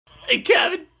Hey,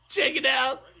 Kevin, check it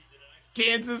out.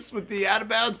 Kansas with the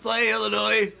out-of-bounds play,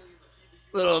 Illinois.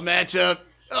 Little matchup.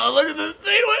 Oh, look at the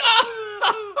fadeaway.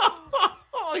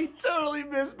 Oh, he totally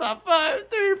missed by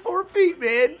 3 or 4 feet,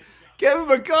 man. Kevin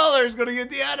McCullar is going to get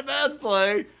the out-of-bounds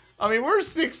play. I mean, we're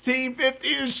 16,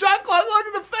 15, and shot clock. Look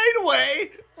at the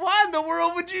fadeaway. Why in the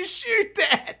world would you shoot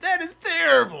that? That is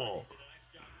terrible.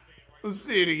 Let's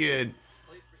see it again.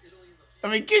 I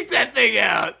mean, kick that thing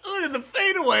out. Look at the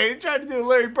fadeaway. He tried to do a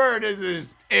Larry Bird. This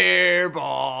is air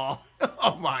ball.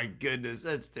 Oh, my goodness.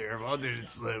 That's terrible. I'll do it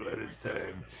slow by this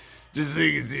time. Just so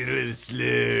you can see it a little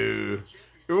slow.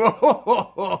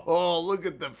 Whoa, look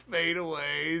at the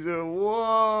fadeaways.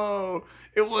 Whoa.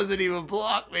 It wasn't even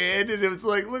blocked, man. And it was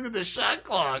like, look at the shot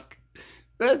clock.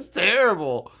 That's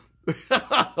terrible.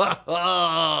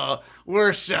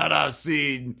 Worst shot I've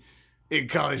seen in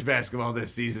college basketball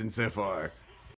this season so far.